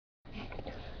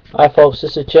Hi folks,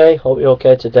 this is Jay. Hope you're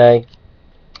okay today.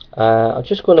 I'm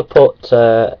just going to put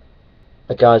a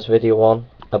guy's video on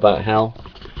about hell.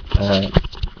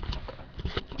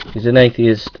 He's an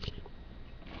atheist.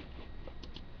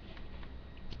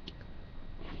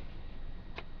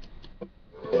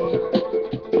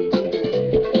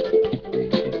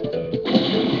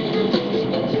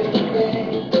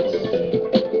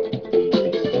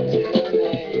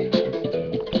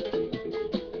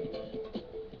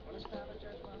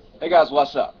 Hey guys,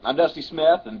 what's up? I'm Dusty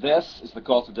Smith, and this is the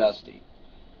Cult of Dusty.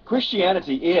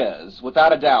 Christianity is,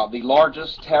 without a doubt, the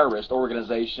largest terrorist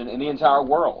organization in the entire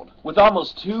world. With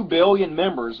almost 2 billion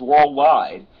members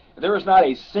worldwide, there is not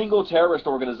a single terrorist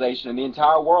organization in the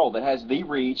entire world that has the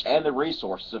reach and the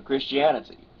resources of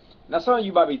Christianity. Now some of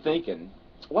you might be thinking,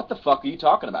 what the fuck are you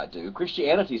talking about, dude?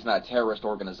 Christianity is not a terrorist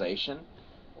organization.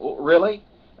 Really?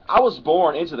 I was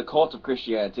born into the cult of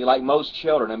Christianity like most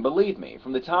children, and believe me,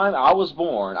 from the time I was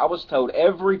born, I was told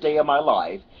every day of my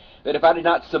life that if I did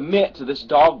not submit to this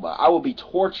dogma, I would be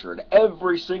tortured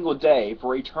every single day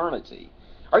for eternity.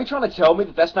 Are you trying to tell me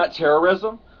that that's not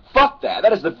terrorism? Fuck that.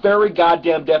 That is the very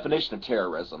goddamn definition of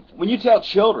terrorism. When you tell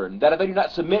children that if they do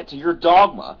not submit to your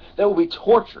dogma, they will be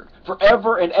tortured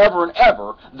forever and ever and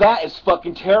ever, that is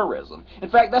fucking terrorism. In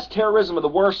fact, that's terrorism of the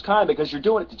worst kind because you're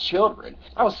doing it to children.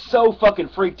 I was so fucking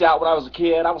freaked out when I was a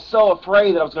kid. I was so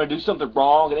afraid that I was going to do something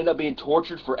wrong and end up being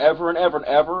tortured forever and ever and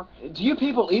ever. Do you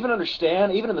people even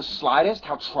understand, even in the slightest,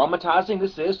 how traumatizing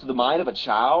this is to the mind of a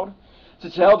child? To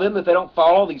tell them that they don't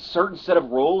follow these certain set of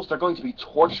rules, they're going to be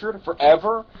tortured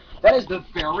forever? That is the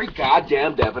very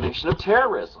goddamn definition of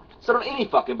terrorism. So don't any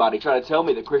fucking body try to tell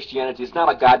me that Christianity is not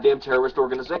a goddamn terrorist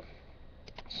organization.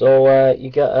 So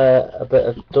you get a bit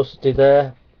of Dusty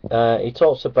there. He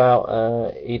talks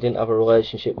about he didn't have a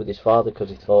relationship with his father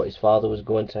because he thought his father was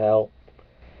going to hell.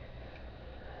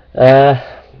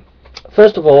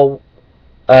 First of all,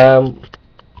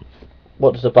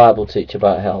 what does the Bible teach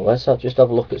about hell? Let's just have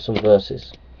a look at some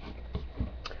verses.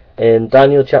 In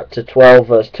Daniel chapter 12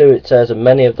 verse 2 it says, "And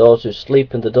many of those who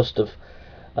sleep in the dust of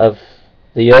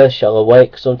the earth shall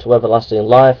awake, some to everlasting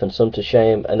life and some to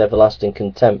shame and everlasting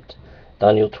contempt."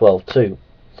 Daniel 12:2.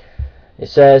 It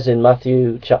says in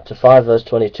Matthew chapter 5 verse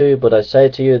 22, "But I say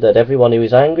to you that everyone who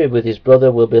is angry with his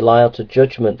brother will be liable to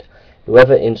judgment.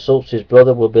 Whoever insults his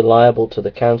brother will be liable to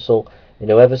the council, and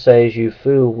whoever says you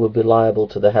fool will be liable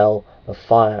to the hell of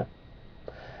fire."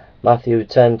 Matthew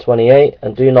 10:28,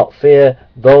 "And do not fear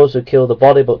those who kill the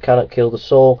body but cannot kill the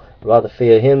soul, rather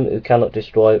fear him who can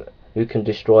destroy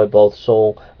both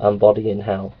soul and body in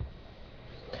hell."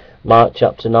 Mark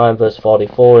chapter 9 verse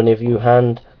 44, "And if your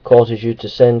hand causes you to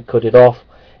sin, cut it off.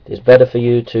 It is better for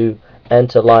you to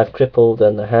enter life crippled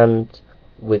than the hand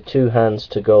with 2 hands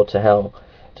to go to hell,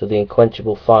 to the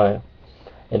unquenchable fire.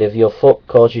 And if your foot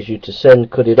causes you to sin,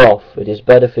 cut it off. It is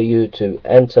better for you to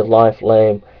enter life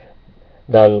lame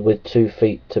than with 2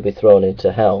 feet to be thrown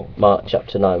into hell." Mark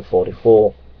chapter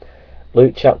 9:44.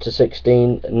 Luke chapter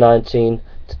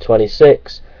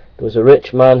 16:19-26, "There was a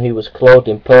rich man who was clothed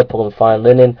in purple and fine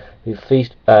linen, who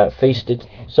feasted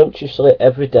sumptuously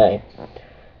every day.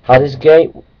 At his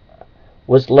gate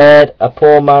was laid a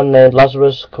poor man named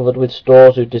Lazarus, covered with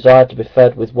stores, who desired to be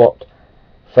fed with what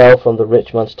fell from the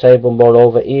rich man's table.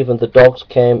 Moreover, even the dogs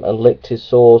came and licked his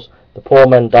sores. The poor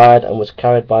man died and was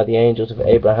carried by the angels of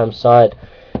Abraham's side.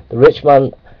 The rich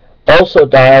man also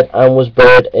died and was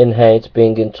buried in Hades,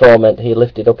 being in torment. He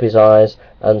lifted up his eyes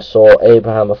and saw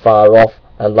Abraham afar off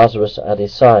and Lazarus at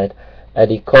his side. And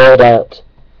he called out,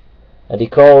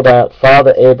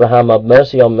 Father Abraham, have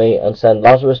mercy on me, and send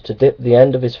Lazarus to dip the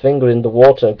end of his finger in the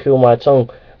water and cool my tongue,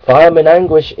 for I am in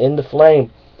anguish in the flame."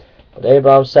 But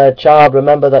Abraham said, "Child,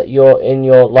 remember that you in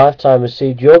your lifetime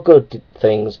received your good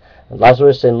things, and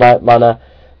Lazarus in like manner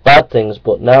bad things,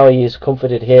 but now he is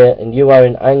comforted here, and you are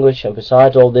in anguish, and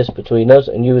besides all this, between us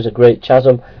and you is a great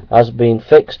chasm has been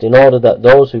fixed, in order that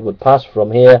those who would pass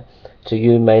from here to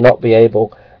you may not be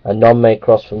able, and none may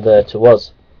cross from there to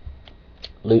us."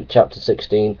 Luke chapter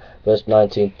 16 verse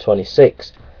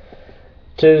 19-26.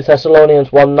 2 Thessalonians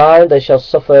 1:9, "They shall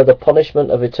suffer the punishment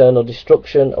of eternal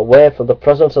destruction, away from the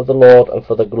presence of the Lord and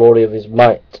for the glory of his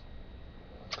might."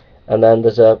 And then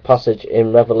there's a passage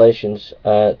in Revelations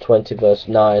 20 verse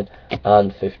 9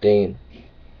 and 15.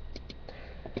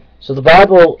 So the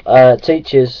Bible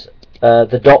teaches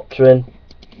the doctrine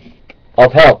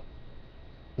of hell,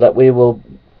 that we will,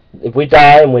 if we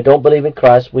die and we don't believe in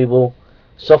Christ, we will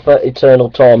suffer eternal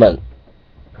torment.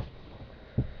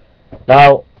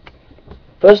 Now,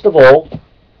 first of all,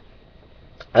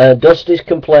 Dusty's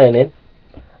complaining.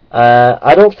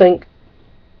 I don't think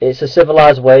it's a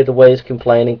civilized way, the way he's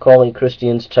complaining, calling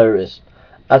Christians terrorists.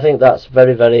 I think that's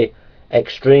very, very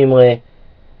extremely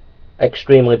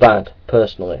bad,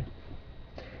 personally.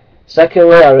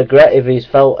 Secondly, I regret if he's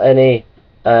felt any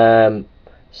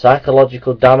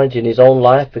psychological damage in his own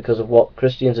life because of what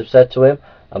Christians have said to him.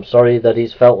 I'm sorry that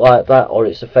he's felt like that, or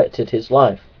it's affected his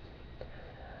life.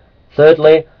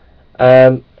 Thirdly,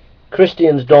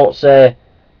 Christians don't say,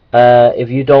 if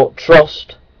you don't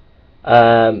trust,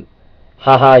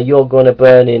 haha, you're going to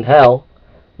burn in hell.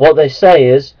 What they say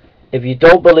is, if you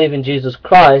don't believe in Jesus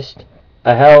Christ,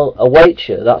 a hell awaits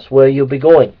you. That's where you'll be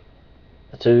going,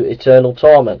 to eternal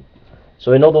torment.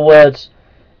 So in other words,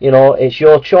 you know, it's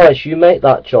your choice. You make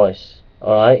that choice.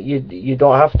 Alright, you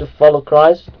don't have to follow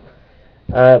Christ,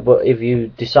 but if you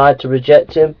decide to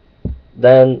reject him,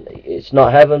 then it's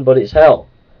not heaven, but it's hell.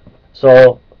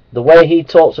 So the way he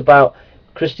talks about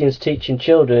Christians teaching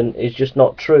children is just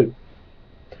not true.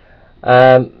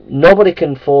 Nobody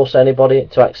can force anybody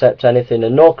to accept anything,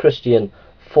 and no Christian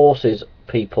forces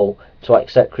people to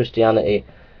accept Christianity.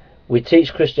 We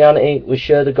teach Christianity, we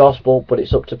share the gospel, but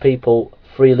it's up to people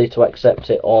freely to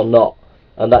accept it or not,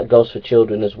 and that goes for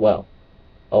children as well.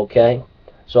 Okay,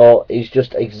 so he's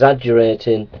just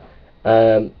exaggerating,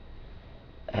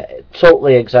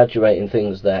 totally exaggerating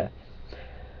things there.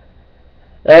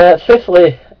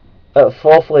 Fourthly,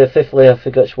 or fifthly, I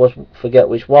forget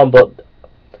which one, but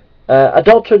a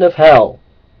doctrine of hell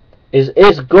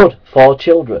is good for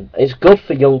children. It's good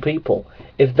for young people.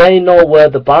 If they know where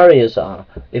the barriers are,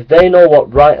 if they know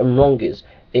what right and wrong is,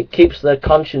 it keeps their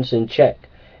conscience in check.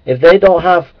 If they don't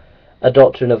have a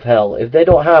doctrine of hell, if they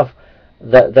don't have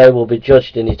that they will be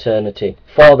judged in eternity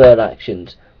for their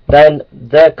actions, then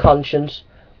their conscience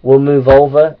will move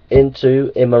over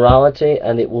into immorality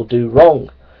and it will do wrong.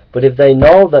 But if they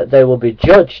know that they will be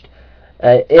judged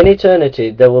in eternity,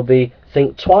 they will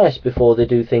think twice before they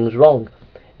do things wrong.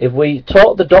 If we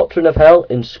taught the doctrine of hell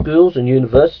in schools and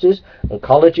universities and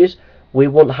colleges, we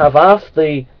wouldn't have half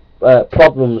the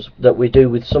problems that we do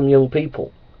with some young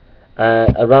people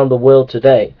around the world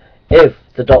today. If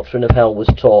the doctrine of hell was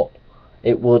taught,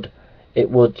 it would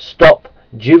stop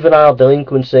juvenile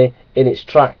delinquency in its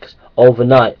tracks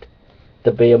overnight.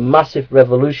 There'd be a massive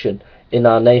revolution in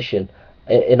our nations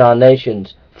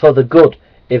for the good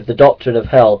if the doctrine of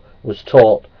hell was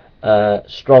taught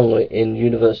strongly in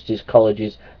universities,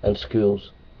 colleges and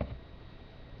schools.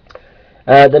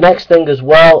 The next thing as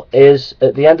well is,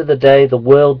 at the end of the day, the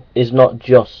world is not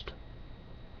just.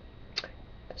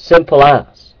 Simple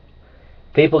as.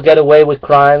 People get away with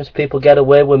crimes, people get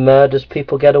away with murders,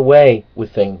 people get away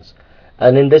with things.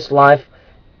 And in this life,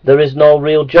 there is no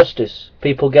real justice.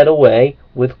 People get away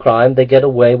with crime, they get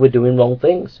away with doing wrong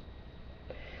things.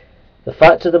 The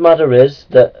fact of the matter is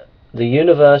that the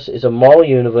universe is a moral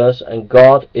universe, and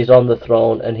God is on the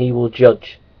throne, and he will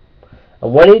judge.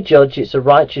 And when he judges, it's a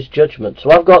righteous judgment. So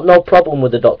I've got no problem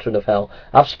with the doctrine of hell.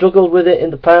 I've struggled with it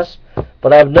in the past,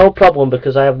 but I have no problem,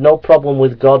 because I have no problem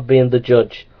with God being the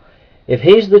judge. If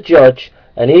he's the judge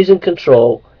and he's in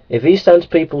control, if he sends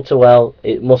people to hell,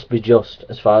 it must be just,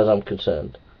 as far as I'm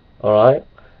concerned. Alright?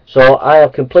 So I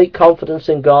have complete confidence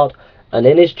in God and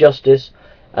in his justice,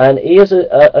 and he is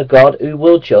a God who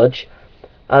will judge,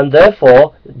 and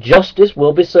therefore justice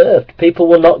will be served. People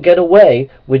will not get away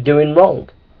with doing wrong.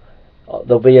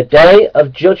 There'll be a day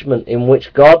of judgment in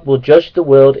which God will judge the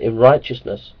world in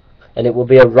righteousness, and it will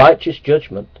be a righteous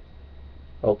judgment.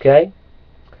 Okay?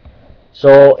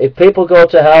 So if people go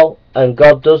to hell and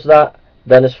God does that,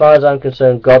 then as far as I'm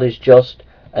concerned, God is just,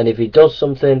 and if he does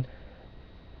something,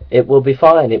 it will be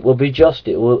fine, it will be just,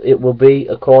 it will be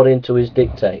according to his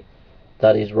dictate.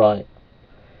 That is right.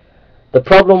 The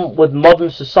problem with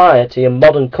modern society and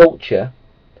modern culture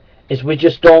is we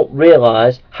just don't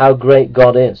realise how great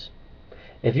God is.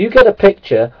 If you get a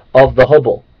picture of the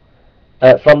Hubble,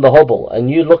 from the Hubble,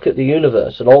 and you look at the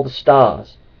universe and all the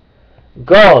stars,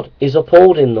 God is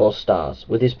upholding those stars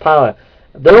with his power.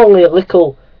 They're only a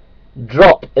little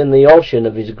drop in the ocean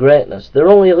of his greatness. They're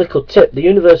only a little tip. The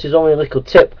universe is only a little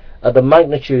tip of the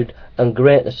magnitude and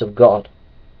greatness of God.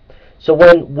 So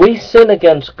when we sin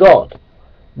against God,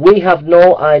 we have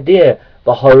no idea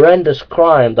the horrendous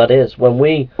crime that is when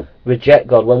we reject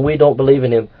God, when we don't believe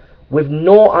in him. We've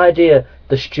no idea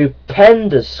the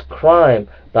stupendous crime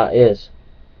that is.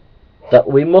 That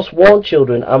we must warn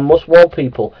children and must warn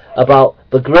people about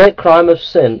the great crime of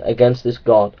sin against this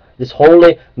God, this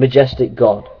holy, majestic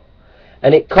God.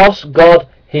 And it cost God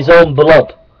his own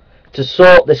blood to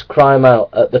sort this crime out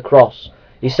at the cross.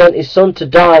 He sent his son to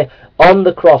die on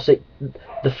the cross.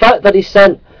 The fact that he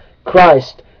sent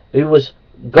Christ, who was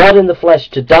God in the flesh,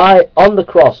 to die on the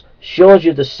cross shows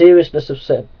you the seriousness of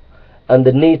sin and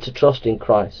the need to trust in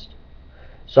Christ.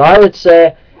 So I would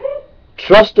say,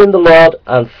 Trust in the Lord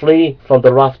and flee from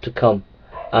the wrath to come.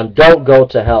 And don't go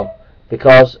to hell,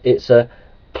 because it's a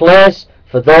place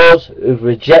for those who've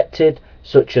rejected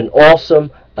such an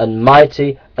awesome and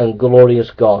mighty and glorious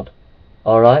God.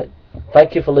 Alright?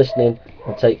 Thank you for listening,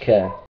 and take care.